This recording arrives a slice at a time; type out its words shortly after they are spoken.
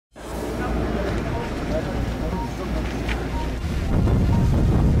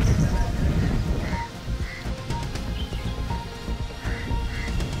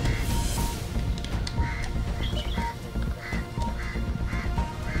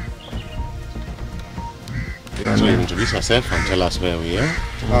So you introduce yourself and tell us where we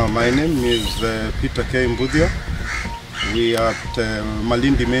are. My name is Peter K. Mbudia. We are at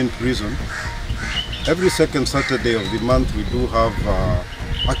Malindi Main Prison. Every second Saturday of the month we do have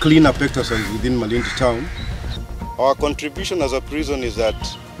a cleanup exercise within Malindi town. Our contribution as a prison is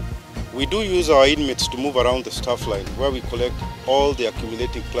that we do use our inmates to move around the staff line where we collect all the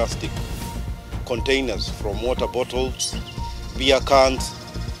accumulating plastic containers from water bottles, beer cans.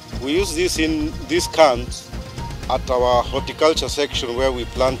 We use these cans at our horticulture section where we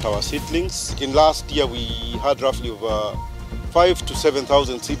plant our seedlings. In last year we had roughly over 5,000 to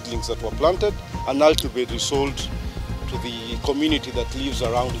 7,000 seedlings that were planted and ultimately sold to the community that lives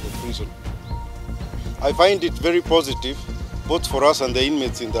around the prison. I find it very positive both for us and the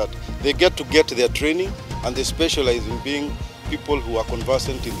inmates in that they get their training and they specialize in being people who are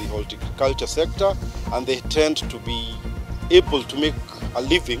conversant in the horticulture sector, and they tend to be able to make a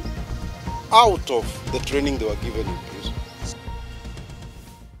living out of the training they were given in prison.